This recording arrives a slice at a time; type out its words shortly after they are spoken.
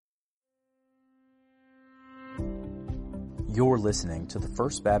You're listening to the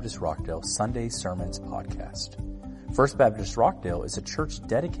First Baptist Rockdale Sunday Sermons podcast. First Baptist Rockdale is a church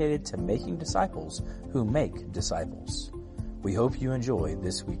dedicated to making disciples who make disciples. We hope you enjoy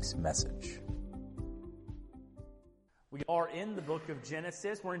this week's message. We are in the book of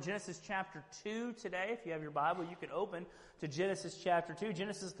Genesis. We're in Genesis chapter 2 today. If you have your Bible, you can open to Genesis chapter 2.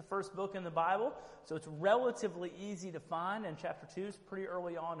 Genesis is the first book in the Bible, so it's relatively easy to find, and chapter 2 is pretty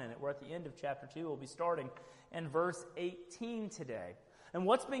early on in it. We're at the end of chapter 2. We'll be starting in verse 18 today. And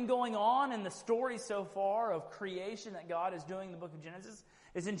what's been going on in the story so far of creation that God is doing in the book of Genesis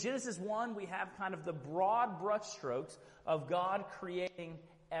is in Genesis 1, we have kind of the broad brushstrokes of God creating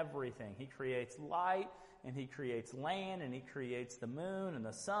everything. He creates light, and He creates land, and He creates the moon and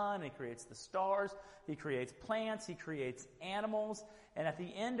the sun, and He creates the stars, He creates plants, He creates animals, and at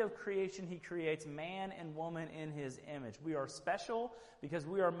the end of creation, He creates man and woman in His image. We are special because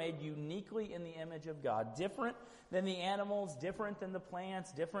we are made uniquely in the image of God. Different than the animals, different than the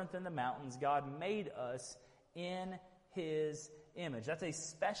plants, different than the mountains. God made us in His image. That's a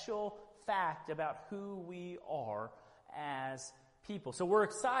special fact about who we are as people. So we're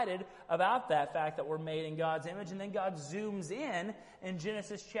excited about that fact that we're made in God's image, and then God zooms in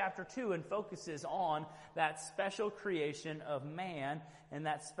Genesis chapter 2 and focuses on that special creation of man and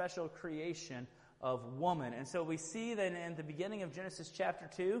that special creation of woman. And so we see that in the beginning of Genesis chapter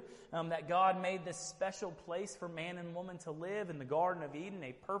 2 that God made this special place for man and woman to live in the Garden of Eden,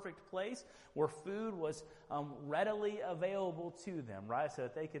 a perfect place where food was readily available to them, right? So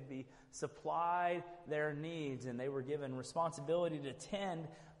that they could be supplied their needs, and they were given responsibility to tend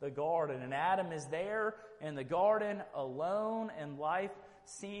the garden. And Adam is there in the garden alone, and life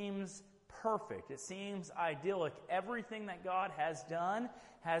seems perfect. It seems idyllic. Everything that God has done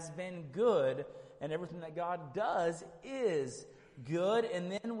has been good, and everything that God does is good.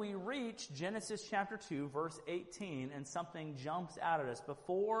 And then we reach Genesis chapter 2, verse 18, and something jumps out at us.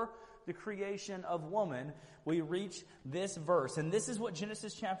 Before the creation of woman, we reach this verse. And this is what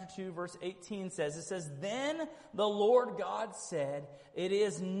Genesis chapter 2, verse 18 says. It says, "Then the Lord God said, 'It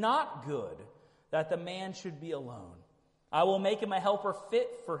is not good that the man should be alone. I will make him a helper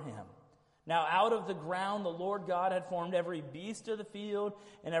fit for him.' Now out of the ground the Lord God had formed every beast of the field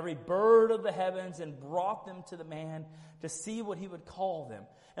and every bird of the heavens and brought them to the man to see what he would call them.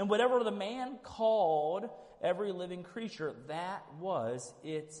 And whatever the man called every living creature, that was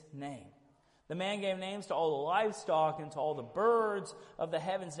its name. The man gave names to all the livestock and to all the birds of the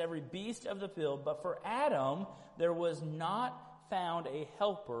heavens and every beast of the field. But for Adam there was not found a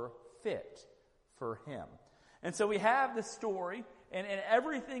helper fit for him." And so we have this story, and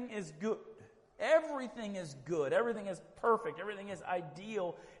everything is good. Everything is good. Everything is perfect. Everything is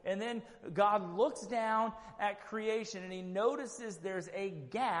ideal. And then God looks down at creation and He notices there's a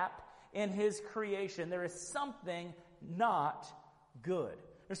gap in His creation. There is something not good.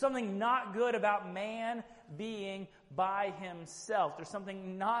 There's something not good about man being by himself. There's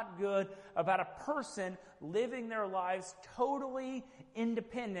something not good about a person living their lives totally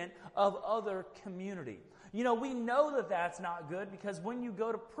independent of other community. You know, we know that that's not good because when you go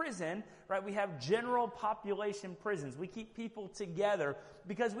to prison, right, we have general population prisons. We keep people together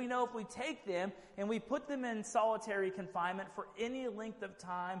because we know if we take them and we put them in solitary confinement for any length of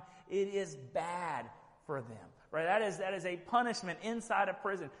time, it is bad for them, right? That is a punishment inside a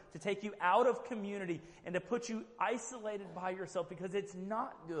prison to take you out of community and to put you isolated by yourself because it's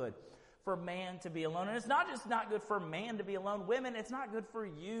not good for man to be alone. And it's not just not good for man to be alone. Women, it's not good for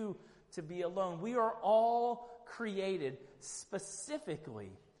you to be alone. We are all created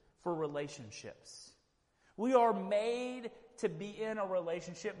specifically for relationships. We are made to be in a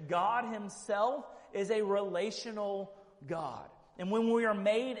relationship. God Himself is a relational God. And when we are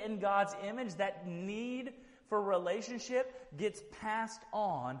made in God's image, that need for relationship gets passed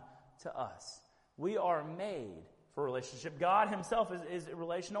on to us. We are made for relationship. God Himself is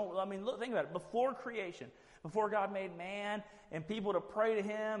relational. I mean, look, think about it. Before creation, before God made man and people to pray to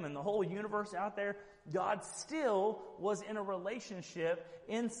Him and the whole universe out there, God still was in a relationship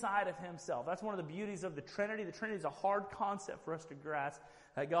inside of Himself. That's one of the beauties of the Trinity. The Trinity is a hard concept for us to grasp,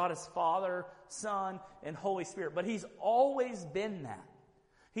 that God is Father, Son, and Holy Spirit. But He's always been that.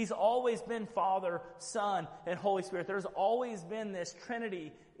 He's always been Father, Son, and Holy Spirit. There's always been this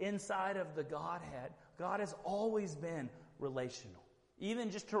Trinity inside of the Godhead. God has always been relational.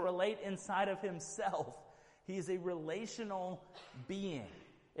 Even just to relate inside of Himself, He is a relational being.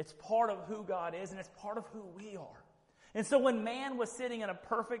 It's part of who God is, and it's part of who we are. And so when man was sitting in a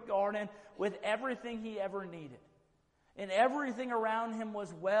perfect garden with everything he ever needed, and everything around him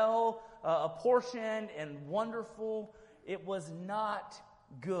was well apportioned and wonderful, it was not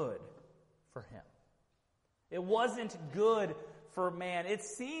good for him. It wasn't good for man. It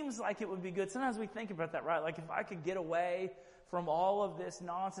seems like it would be good. Sometimes we think about that, right? Like if I could get away from all of this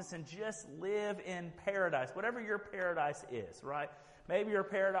nonsense and just live in paradise, whatever your paradise is, right? Maybe your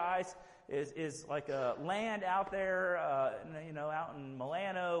paradise is like a land out there, out in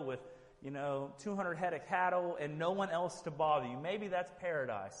Milano with, 200 head of cattle and no one else to bother you. Maybe that's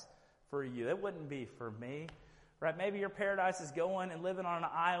paradise for you. It wouldn't be for me, right? Maybe your paradise is going and living on an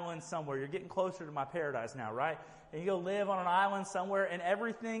island somewhere. You're getting closer to my paradise now, right? And you go live on an island somewhere and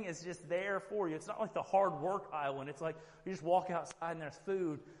everything is just there for you. It's not like the hard work island. It's like you just walk outside and there's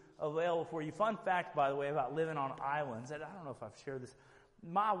food available for you. Fun fact, by the way, about living on islands. And I don't know if I've shared this.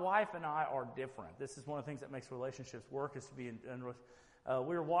 My wife and I are different. This is one of the things that makes relationships work, is to be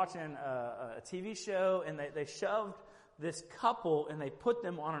we were watching a TV show and they shoved this couple and they put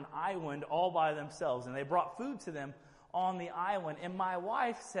them on an island all by themselves and they brought food to them on the island. And my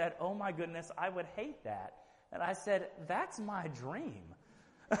wife said, "Oh my goodness, I would hate that." And I said, "That's my dream."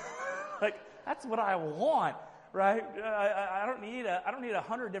 Like, that's what I want, right? I don't need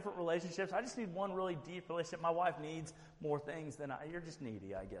 100 different relationships. I just need one really deep relationship. My wife needs more things than you're just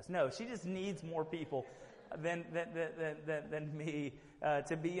needy, I guess. No, she just needs more people than me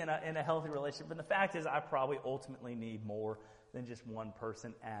to be in a healthy relationship. But the fact is, I probably ultimately need more than just one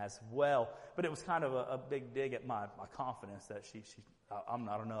person as well. But it was kind of a big dig at my confidence that I'm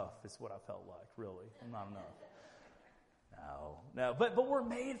not enough, is what I felt like, really. I'm not enough. No. But we're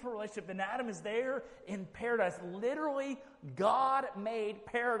made for a relationship. And Adam is there in paradise. Literally, God made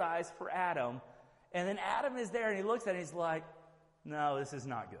paradise for Adam. And then Adam is there and he looks at it and he's like, "No, this is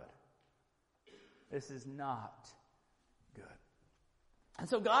not good. This is not good." And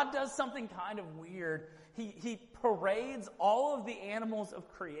so God does something kind of weird. He parades all of the animals of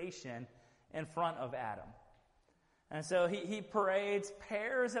creation in front of Adam. And so he parades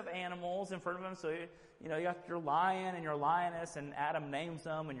pairs of animals in front of him. So, you got your lion and your lioness, and Adam names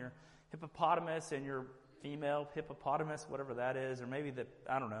them, and your hippopotamus and your female hippopotamus, whatever that is, or maybe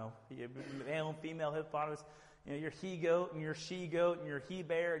male and female hippopotamus. Your he-goat and your she-goat and your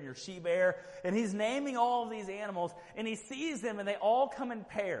he-bear and your she-bear. And he's naming all of these animals, and he sees them, and they all come in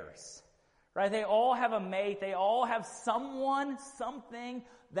pairs. Right? They all have a mate. They all have something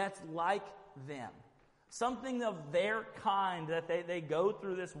that's like them. Something of their kind that they go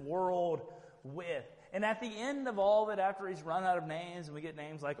through this world with. And at the end of all of it, after he's run out of names, and we get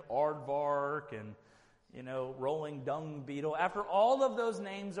names like Aardvark and, Rolling Dung Beetle, after all of those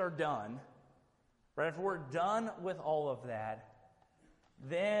names are done, right, if we're done with all of that,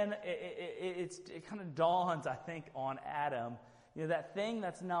 then it kind of dawns, I think, on Adam. That thing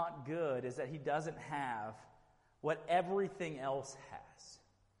that's not good is that he doesn't have what everything else has.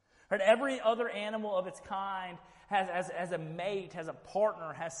 Right? Every other animal of its kind has as a mate, has a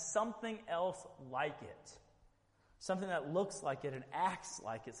partner, has something else like it. Something that looks like it and acts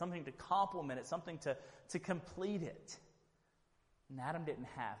like it. Something to complement it. Something to complete it. And Adam didn't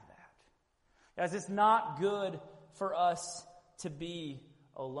have that. Guys, it's not good for us to be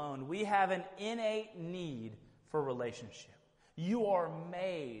alone. We have an innate need for relationship. You are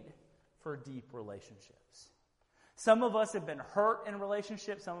made for deep relationships. Some of us have been hurt in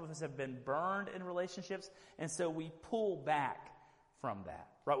relationships. Some of us have been burned in relationships. And so we pull back from that.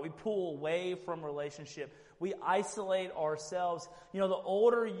 Right? We pull away from relationship. We isolate ourselves. The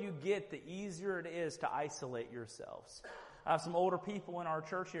older you get, the easier it is to isolate yourselves. I have some older people in our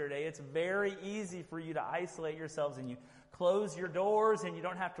church here today. It's very easy for you to isolate yourselves, and you close your doors and you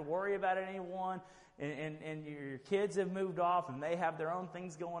don't have to worry about anyone. And your kids have moved off and they have their own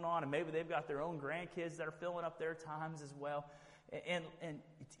things going on, and maybe they've got their own grandkids that are filling up their times as well. And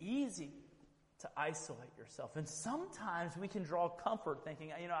it's easy to isolate yourself. And sometimes we can draw comfort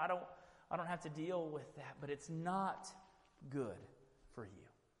thinking, I don't have to deal with that, but it's not good for you.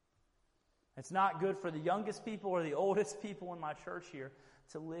 It's not good for the youngest people or the oldest people in my church here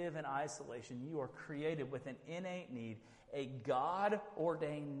to live in isolation. You are created with an innate need, a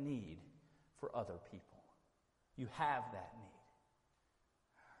God-ordained need for other people. You have that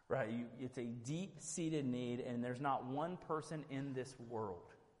need. Right? It's a deep-seated need, and there's not one person in this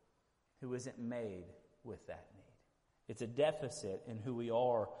world who isn't made with that need. It's a deficit in who we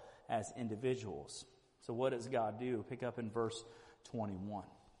are as individuals. So what does God do? Pick up in verse 21.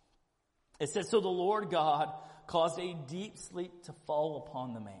 It says, "So the Lord God caused a deep sleep to fall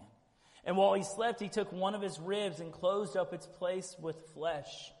upon the man. And while he slept, he took one of his ribs and closed up its place with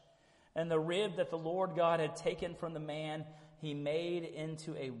flesh. And the rib that the Lord God had taken from the man, he made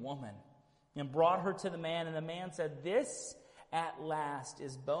into a woman and brought her to the man. And the man said, 'This at last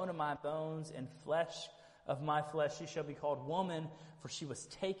is bone of my bones and flesh of my flesh. She shall be called woman, for she was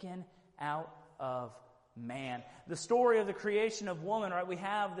taken out of man. The story of the creation of woman, right? We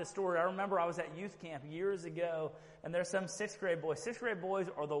have this story. I remember I was at youth camp years ago, and there's some 6th grade boys. 6th grade boys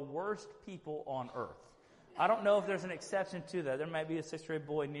are the worst people on earth. I don't know if there's an exception to that. There may be a 6th grade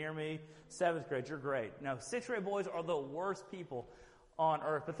boy near me. 7th grade, you're great. No, 6th grade boys are the worst people on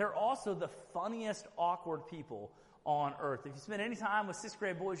earth, but they're also the funniest, awkward people on earth. If you spend any time with 6th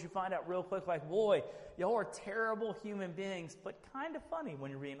grade boys, you find out real quick, like, boy, y'all are terrible human beings, but kind of funny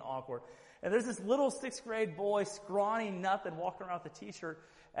when you're being awkward. And there's this little 6th grade boy, scrawny nothing, walking around with a t-shirt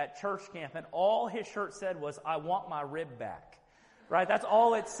at church camp, and all his shirt said was, "I want my rib back." Right? That's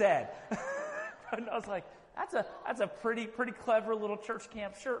all it said. And I was like, that's a pretty clever little church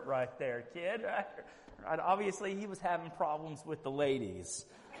camp shirt right there, kid. Right? Obviously, he was having problems with the ladies.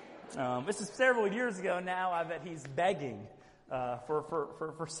 This is several years ago now. I bet he's begging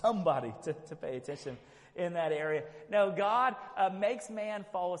for somebody to pay attention in that area. No, God makes man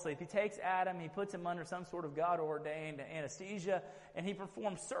fall asleep. He takes Adam, he puts him under some sort of God-ordained anesthesia, and he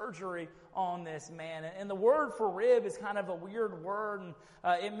performs surgery on this man. And the word for rib is kind of a weird word, and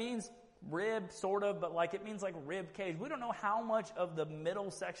it means rib, sort of, but like it means like rib cage. We don't know how much of the middle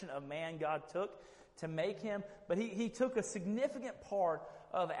section of man God took to make him, but he took a significant part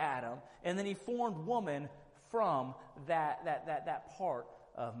of Adam, and then he formed woman from that part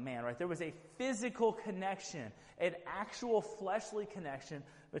of man, right? There was a physical connection, an actual fleshly connection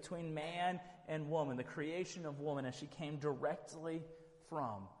between man and woman, the creation of woman, and she came directly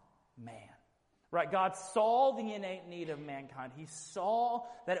from man. Right? God saw the innate need of mankind. He saw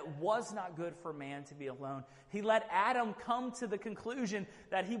that it was not good for man to be alone. He let Adam come to the conclusion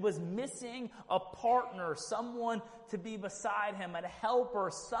that he was missing a partner, someone to be beside him, a helper,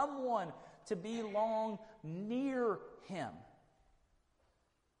 someone to belong near him.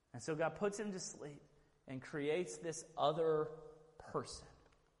 And so God puts him to sleep and creates this other person.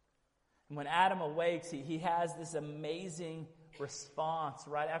 And when Adam awakes, he has this amazing response,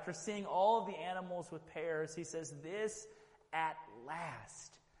 right? After seeing all of the animals with pairs, he says, "This at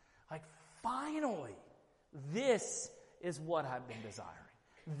last, like finally, this is what I've been desiring.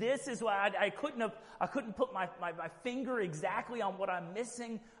 This is why I couldn't put my finger exactly on what I'm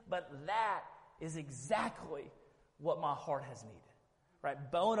missing, but that is exactly what my heart has needed."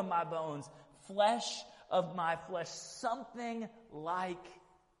 Right? Bone of my bones, flesh of my flesh, something like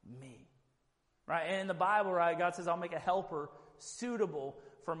me. Right? And in the Bible, right, God says, "I'll make a helper suitable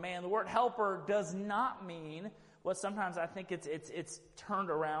for man." The word helper does not mean what sometimes I think it's turned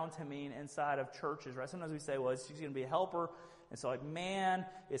around to mean inside of churches, right? Sometimes we say, well, she's going to be a helper, and so like man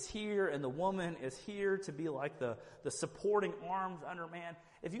is here and the woman is here to be like the supporting arms under man.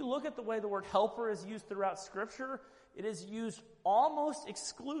 If you look at the way the word helper is used throughout Scripture, it is used almost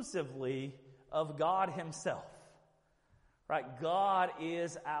exclusively of God himself. Right? God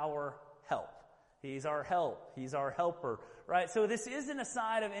is our help. He's our help. He's our helper. Right? So this isn't a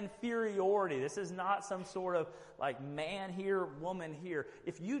sign of inferiority. This is not some sort of like man here, woman here.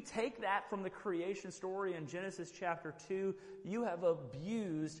 If you take that from the creation story in Genesis chapter 2, you have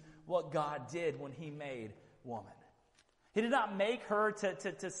abused what God did when he made woman. He did not make her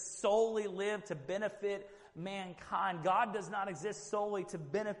to solely live to benefit mankind. God does not exist solely to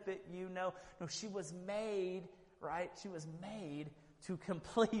benefit you. No, she was made, right? She was made to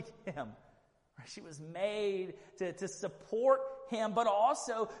complete him. She was made to support him, but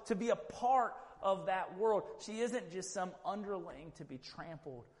also to be a part of that world. She isn't just some underling to be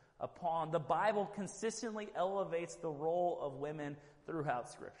trampled upon. The Bible consistently elevates the role of women throughout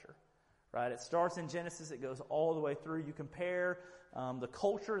Scripture. Right? It starts in Genesis, it goes all the way through. You compare the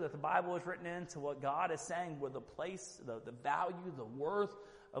culture that the Bible is written in to what God is saying, where the place, the value, the worth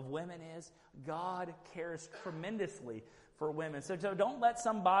of women is. God cares tremendously for women. So don't let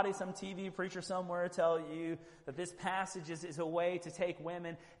somebody, some TV preacher somewhere tell you that this passage is a way to take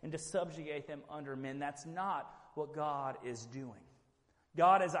women and to subjugate them under men. That's not what God is doing.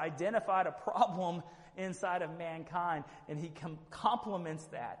 God has identified a problem inside of mankind, and he complements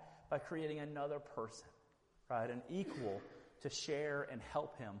that by creating another person, right? An equal to share and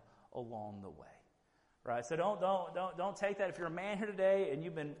help him along the way. Right? So don't take that. If you're a man here today and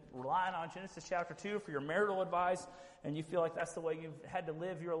you've been relying on Genesis chapter 2 for your marital advice and you feel like that's the way you've had to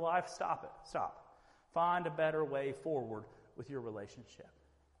live your life, stop it. Stop. Find a better way forward with your relationship.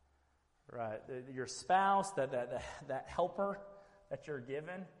 Right? Your spouse, that helper that you're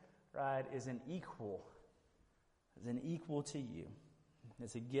given, right, is an equal to you.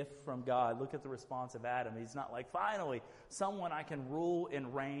 It's a gift from God. Look at the response of Adam. He's not like, finally, someone I can rule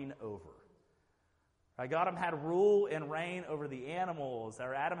and reign over. Right? God had rule and reign over the animals.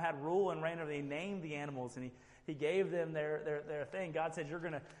 Or Adam had rule and reign over, he named the animals, and He gave them their thing. God said, you're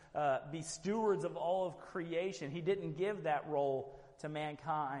going to be stewards of all of creation. He didn't give that role to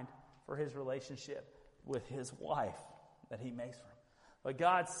mankind for his relationship with his wife that he makes for him. But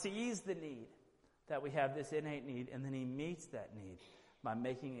God sees the need, that we have this innate need, and then he meets that need by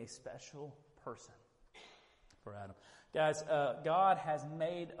making a special person for Adam. Guys, God has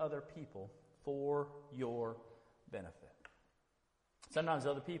made other people for your benefit. Sometimes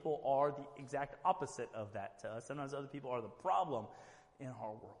other people are the exact opposite of that to us. Sometimes other people are the problem in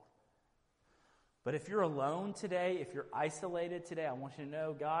our world. But if you're alone today, if you're isolated today, I want you to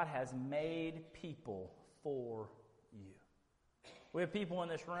know God has made people for you. We have people in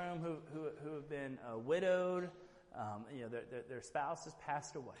this room who have been widowed. Their spouse has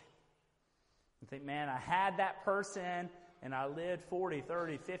passed away. You think, man, I had that person and I lived 40,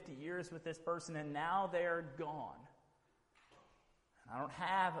 30, 50 years with this person and now they're gone. I don't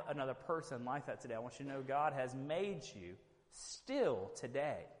have another person like that today. I want you to know God has made you still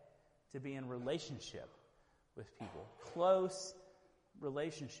today to be in relationship with people. Close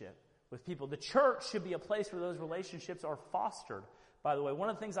relationship with people. The church should be a place where those relationships are fostered. By the way, one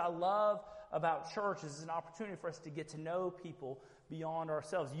of the things I love about church is it's an opportunity for us to get to know people beyond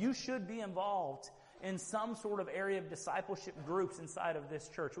ourselves. You should be involved in some sort of area of discipleship groups inside of this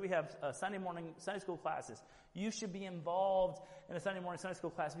church. We have Sunday morning Sunday school classes. You should be involved in a Sunday morning Sunday school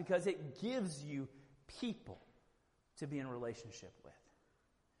class because it gives you people to be in relationship with.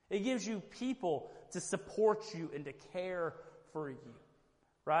 It gives you people to support you and to care for you.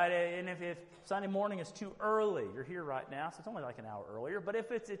 Right? And if Sunday morning is too early, you're here right now, so it's only like an hour earlier, but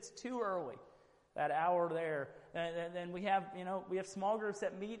if it's too early, that hour there, then we have small groups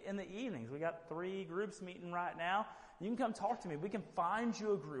that meet in the evenings. We got 3 groups meeting right now. You can come talk to me. We can find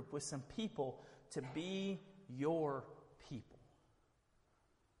you a group with some people to be your people.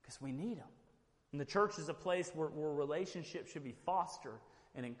 Because we need them. And the church is a place where relationships should be fostered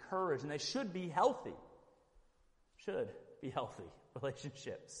and encouraged, and they should be healthy. Should be healthy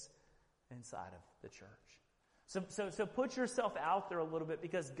relationships inside of the church. So put yourself out there a little bit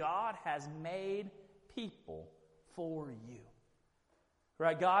because God has made people for you.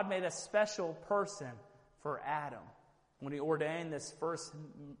 Right? God made a special person for Adam when he ordained this first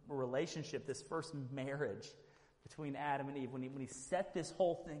relationship, this first marriage between Adam and Eve. When he set this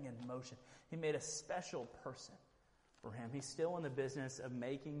whole thing in motion, he made a special person for him. He's still in the business of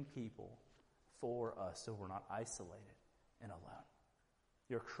making people for us so we're not isolated and alone.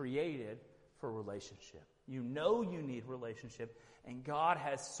 You're created for relationship. You know you need relationship, and God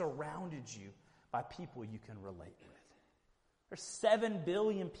has surrounded you by people you can relate with. There's 7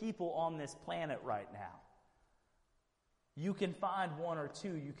 billion people on this planet right now. You can find 1 or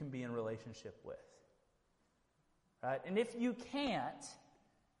 2 you can be in relationship with. Right? And if you can't,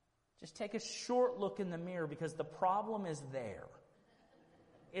 just take a short look in the mirror because the problem is there.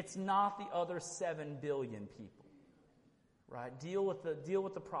 It's not the other 7 billion people. Right? Deal with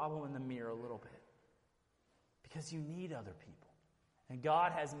the problem in the mirror a little bit. Because you need other people. And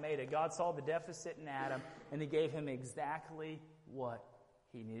God has made it. God saw the deficit in Adam, and he gave him exactly what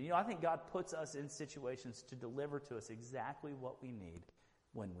he needed. You know, I think God puts us in situations to deliver to us exactly what we need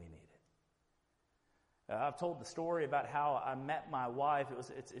when we need it. I've told the story about how I met my wife.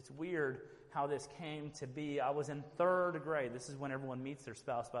 It's weird how this came to be. I was in 3rd grade. This is when everyone meets their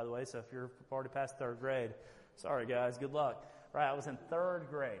spouse, by the way. So if you're already past 3rd grade, sorry guys, good luck. Right, I was in 3rd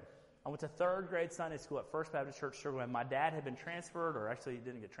grade. I went to 3rd grade Sunday school at First Baptist Church Sugarland. My dad had been transferred, or actually he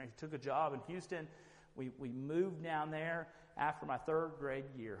didn't get transferred. He took a job in Houston. We moved down there after my 3rd grade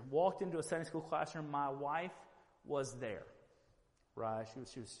year. Walked into a Sunday school classroom. My wife was there. Right?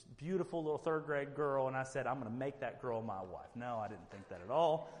 She was a beautiful little 3rd grade girl, and I said, I'm going to make that girl my wife. No, I didn't think that at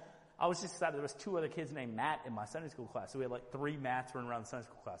all. I was just excited. There was 2 other kids named Matt in my Sunday school class. So we had like 3 Matts running around the Sunday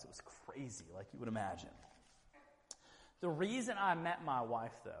school class. It was crazy, like you would imagine. The reason I met my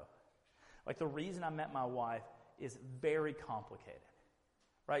wife, though, is very complicated.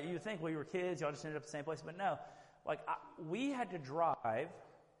 Right? You think, well, you were kids, y'all just ended up at the same place. But no, we had to drive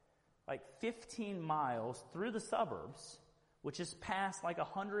 15 miles through the suburbs, which is past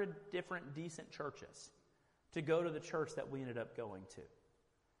 100 different decent churches, to go to the church that we ended up going to.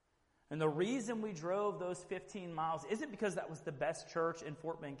 And the reason we drove those 15 miles isn't because that was the best church in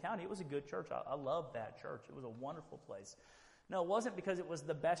Fort Bend County. It was a good church. I loved that church. It was a wonderful place. No, it wasn't because it was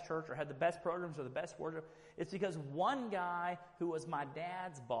the best church or had the best programs or the best worship. It's because one guy who was my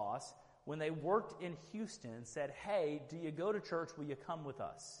dad's boss, when they worked in Houston, said, hey, do you go to church? Will you come with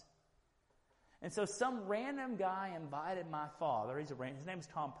us? And so some random guy invited my father. His name is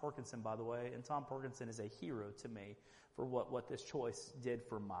Tom Perkinson, by the way, and Tom Perkinson is a hero to me for what this choice did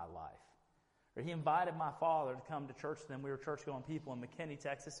for my life. Or he invited my father to come to church with him. We were church-going people in McKinney,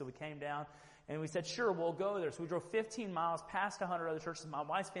 Texas, so we came down and we said, sure, we'll go there. So we drove 15 miles past 100 other churches. My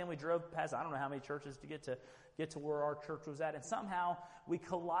wife's family drove past I don't know how many churches to get to where our church was at. And somehow we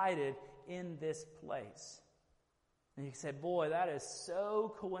collided in this place. And you say, boy, that is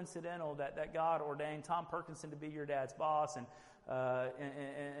so coincidental that God ordained Tom Perkinson to be your dad's boss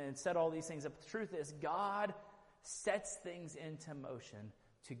and set all these things up. The truth is, God sets things into motion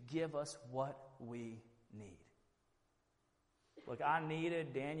to give us what we need. Look, I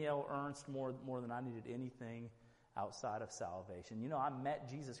needed Danielle Ernst more than I needed anything outside of salvation. You know, I met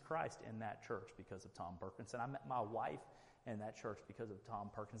Jesus Christ in that church because of Tom Perkinson. I met my wife in that church because of Tom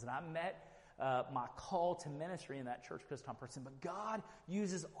Perkinson. I met my call to ministry in that church because of Tom Perkinson. But God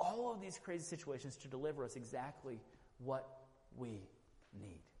uses all of these crazy situations to deliver us exactly what we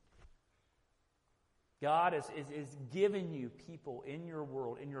need. God is giving you people in your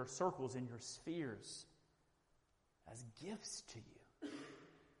world, in your circles, in your spheres, as gifts to you.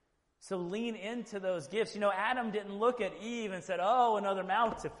 So lean into those gifts. You know, Adam didn't look at Eve and said, oh, another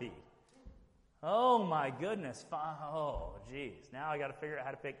mouth to feed. Oh, my goodness. Oh, geez. Now I got to figure out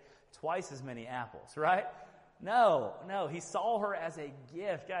how to pick twice as many apples, right? No. He saw her as a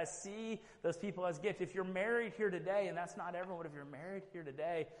gift. Guys, see those people as gifts. If you're married here today, and that's not everyone, if you're married here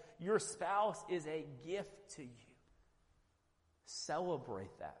today, your spouse is a gift to you.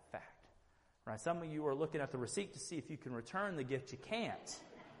 Celebrate that fact. Right? Some of you are looking at the receipt to see if you can return the gift. You can't.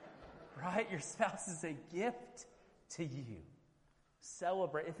 Right? Your spouse is a gift to you.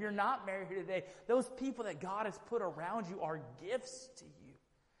 Celebrate. If you're not married here today, those people that God has put around you are gifts to you.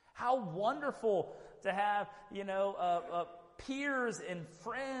 How wonderful to have, peers and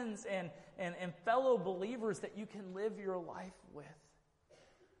friends and fellow believers that you can live your life with.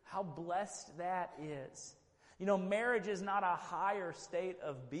 How blessed that is. You know, marriage is not a higher state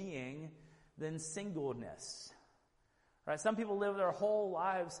of being than singleness. Right? Some people live their whole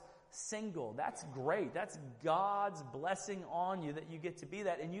lives single. That's great. That's God's blessing on you that you get to be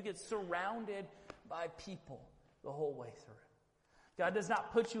that, and you get surrounded by people the whole way through. God does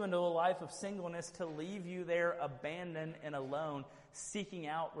not put you into a life of singleness to leave you there abandoned and alone, seeking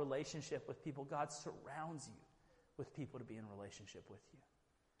out relationship with people. God surrounds you with people to be in relationship with you.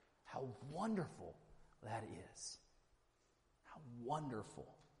 How wonderful that is. How wonderful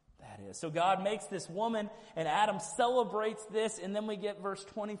that is. So God makes this woman, and Adam celebrates this, and then we get verse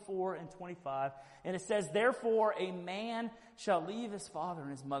 24 and 25. And it says, therefore a man shall leave his father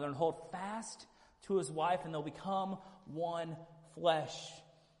and his mother and hold fast to his wife, and they'll become one flesh.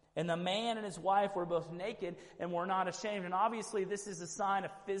 And the man and his wife were both naked and were not ashamed. And obviously this is a sign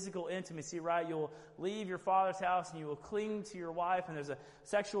of physical intimacy, right? You'll leave your father's house and you will cling to your wife, and there's a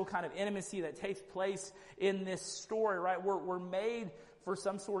sexual kind of intimacy that takes place in this story, right? We're made for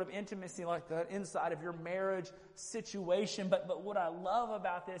some sort of intimacy like that inside of your marriage situation. But what I love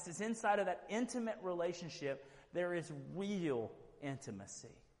about this is inside of that intimate relationship, there is real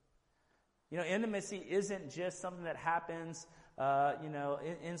intimacy. You know, intimacy isn't just something that happens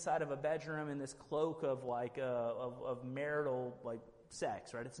inside of a bedroom in this cloak of of marital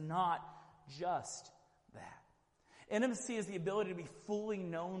sex, right? It's not just that. Intimacy is the ability to be fully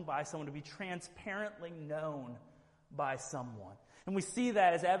known by someone, to be transparently known by someone. And we see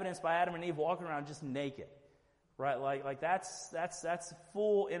that as evidenced by Adam and Eve walking around just naked, right? That's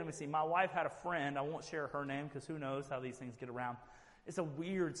full intimacy. My wife had a friend, I won't share her name because who knows how these things get around. It's a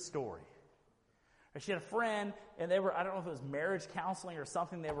weird story. She had a friend, and I don't know if it was marriage counseling or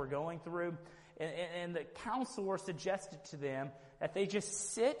something they were going through, and the counselor suggested to them that they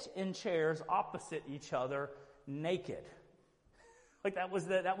just sit in chairs opposite each other naked. They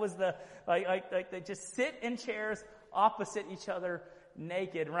just sit in chairs opposite each other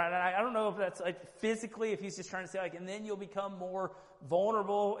naked, right? And I don't know if that's physically, if he's just trying to say and then you'll become more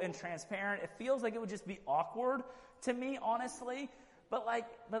vulnerable and transparent. It feels like it would just be awkward to me, honestly.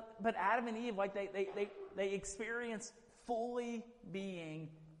 But Adam and Eve, they experienced fully being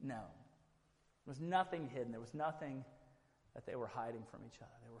known. There was nothing hidden. There was nothing that they were hiding from each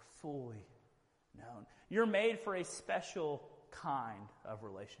other. They were fully known. You're made for a special kind of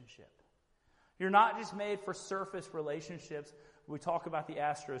relationship. You're not just made for surface relationships. We talk about the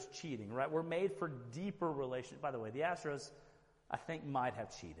Astros cheating, right? We're made for deeper relationships. By the way, the Astros, I think, might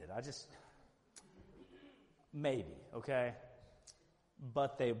have cheated. Maybe, okay?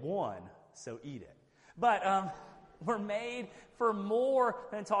 But they won, so eat it. But we're made for more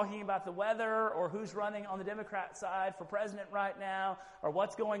than talking about the weather or who's running on the Democrat side for president right now or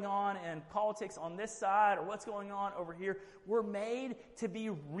what's going on in politics on this side or what's going on over here. We're made to be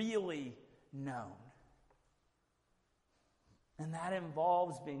really known. And that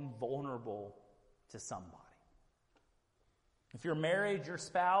involves being vulnerable to somebody. If you're married, your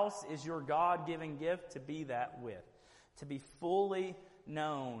spouse is your God-given gift to be that with, to be fully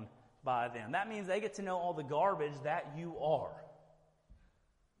known by them. That means they get to know all the garbage that you are.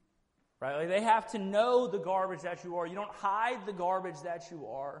 Right? Like they have to know the garbage that you are. You don't hide the garbage that you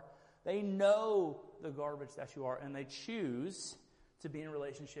are. They know the garbage that you are, and they choose to be in a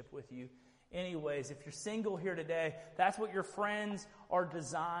relationship with you anyways. If you're single here today, that's what your friends are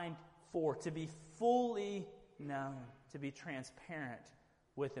designed for, to be fully known, to be transparent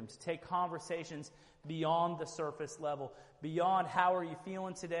with them, to take conversations beyond the surface level, beyond how are you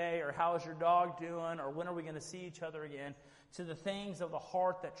feeling today, or how is your dog doing, or when are we going to see each other again, to the things of the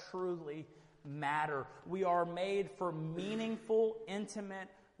heart that truly matter. We are made for meaningful, intimate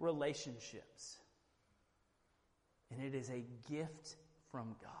relationships. And it is a gift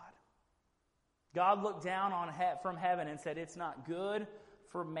from God. God looked down on from heaven and said, it's not good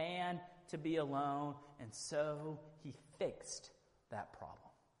for man to be alone, and so he fixed that problem.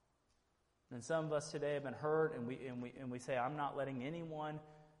 And some of us today have been hurt, and we say, I'm not letting anyone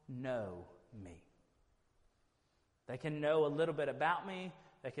know me. They can know a little bit about me.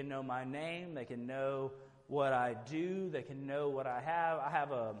 They can know my name. They can know what I do. They can know what I have. I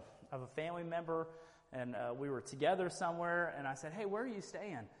have a family member, and we were together somewhere, and I said, hey, where are you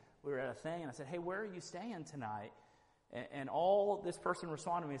staying? We were at a thing, and I said, hey, where are you staying tonight? And all this person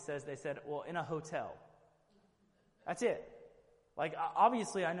responded to me they said, well, in a hotel. That's it. Like,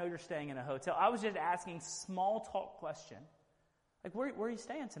 obviously, I know you're staying in a hotel. I was just asking small talk question. Like, where are you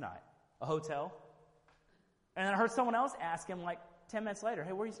staying tonight? A hotel? And then I heard someone else ask him, like, 10 minutes later,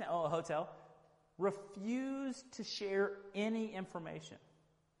 hey, where are you staying? Oh, a hotel. Refused to share any information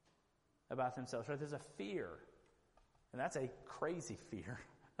about themselves. Right? There's a fear. And that's a crazy fear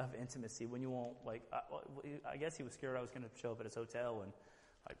of intimacy when you won't, like, I guess he was scared I was going to show up at his hotel and,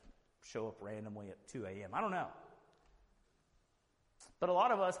 like, show up randomly at 2 a.m. I don't know. But a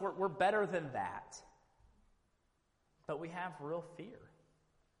lot of us, we're better than that. But we have real fear.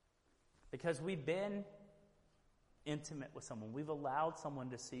 Because we've been intimate with someone. We've allowed someone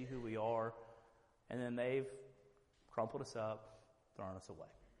to see who we are, and then they've crumpled us up, thrown us away.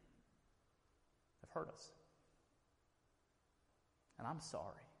 They've hurt us. And I'm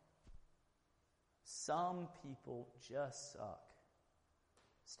sorry. Some people just suck.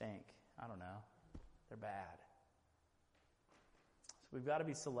 Stink. I don't know. They're bad. So we've got to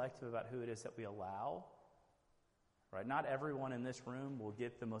be selective about who it is that we allow. Right? Not everyone in this room will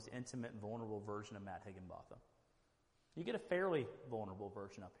get the most intimate and vulnerable version of Matt Higginbotham. You get a fairly vulnerable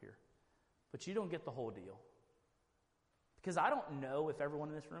version up here. But you don't get the whole deal. Because I don't know if everyone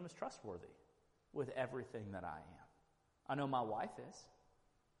in this room is trustworthy with everything that I am. I know my wife is.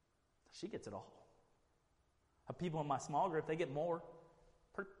 She gets it all. People in my small group, they get more.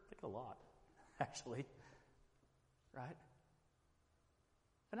 They get a lot, actually. Right?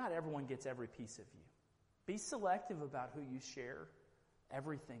 But not everyone gets every piece of you. Be selective about who you share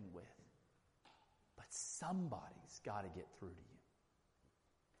everything with. But somebody's got to get through to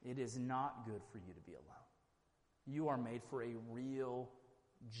you. It is not good for you to be alone. You are made for a real,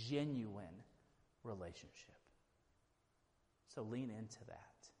 genuine relationship. So lean into that.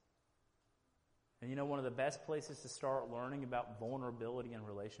 And you know, one of the best places to start learning about vulnerability in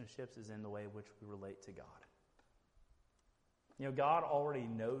relationships is in the way in which we relate to God. You know, God already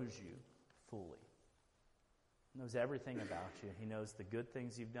knows you fully. He knows everything about you. He knows the good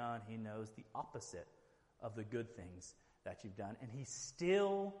things you've done. He knows the opposite of the good things that you've done. And He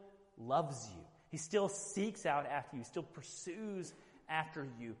still loves you. He still seeks out after you, still pursues after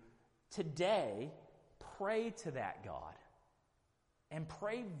you. Today, pray to that God. And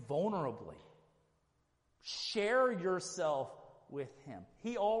pray vulnerably. Share yourself with Him.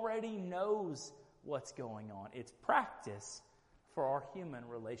 He already knows what's going on. It's practice for our human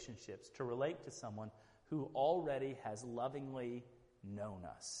relationships to relate to someone who already has lovingly known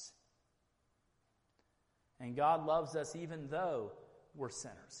us. And God loves us even though we're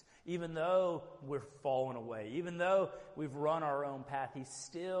sinners. Even though we're fallen away. Even though we've run our own path. He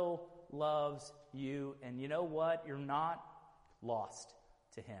still loves you. And you know what? You're not lost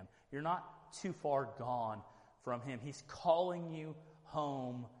to Him. You're not too far gone from Him. He's calling you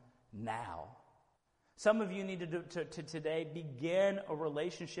home now. Some of you need to today begin a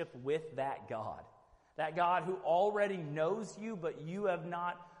relationship with that God. That God who already knows you, but you have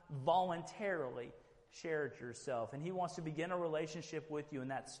not voluntarily shared yourself. And He wants to begin a relationship with you,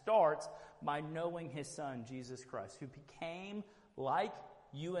 and that starts by knowing His Son, Jesus Christ, who became like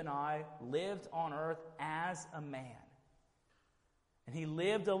you and I, lived on earth as a man. And he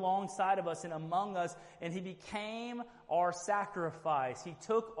lived alongside of us and among us, and he became our sacrifice. He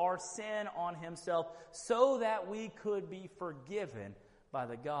took our sin on himself so that we could be forgiven by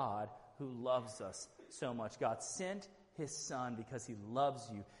the God who loves us so much. God sent his Son because he loves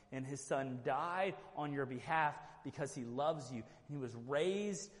you, and his Son died on your behalf because he loves you. And he was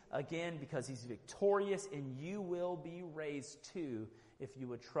raised again because he's victorious, and you will be raised too if you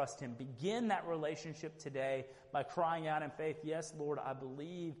would trust him. Begin that relationship today by crying out in faith, yes, Lord, I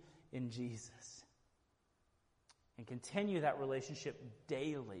believe in Jesus. And continue that relationship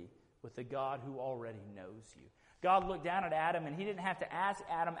daily with the God who already knows you. God looked down at Adam, and he didn't have to ask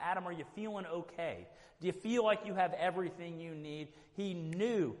Adam, Adam, are you feeling okay? Do you feel like you have everything you need? He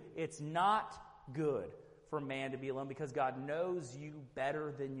knew it's not good for man to be alone because God knows you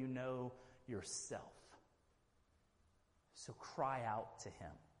better than you know yourself. So cry out to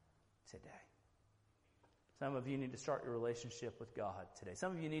him today. Some of you need to start your relationship with God today.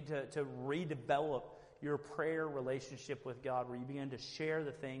 Some of you need to redevelop your prayer relationship with God, where you begin to share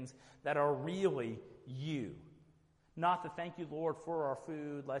the things that are really you. Not the thank you, Lord, for our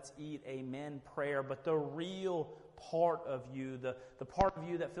food, let's eat, amen prayer, but the real part of you, the part of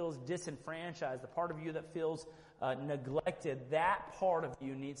you that feels disenfranchised, the part of you that feels neglected, that part of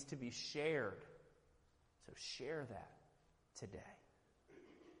you needs to be shared. So share that today.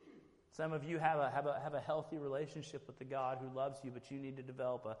 Some of you have a healthy relationship with the God who loves you, but you need to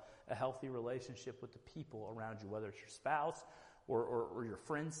develop a healthy relationship with the people around you, whether it's your spouse or your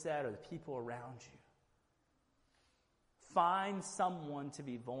friend set or the people around you. Find someone to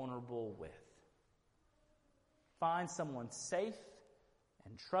be vulnerable with. Find someone safe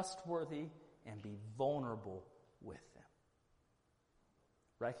and trustworthy and be vulnerable with them.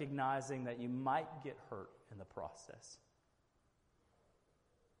 Recognizing that you might get hurt in the process.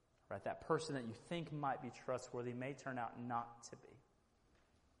 Right? That person that you think might be trustworthy may turn out not to be.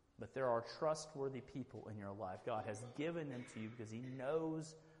 But there are trustworthy people in your life. God has given them to you because he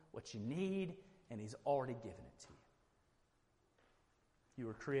knows what you need, and he's already given it to you. You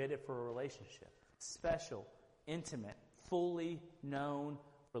were created for a relationship. Special, intimate, fully known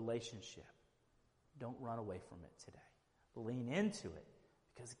relationship. Don't run away from it today. Lean into it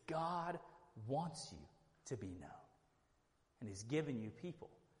because God wants you to be known. And he's given you people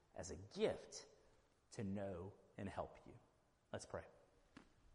as a gift to know and help you. Let's pray.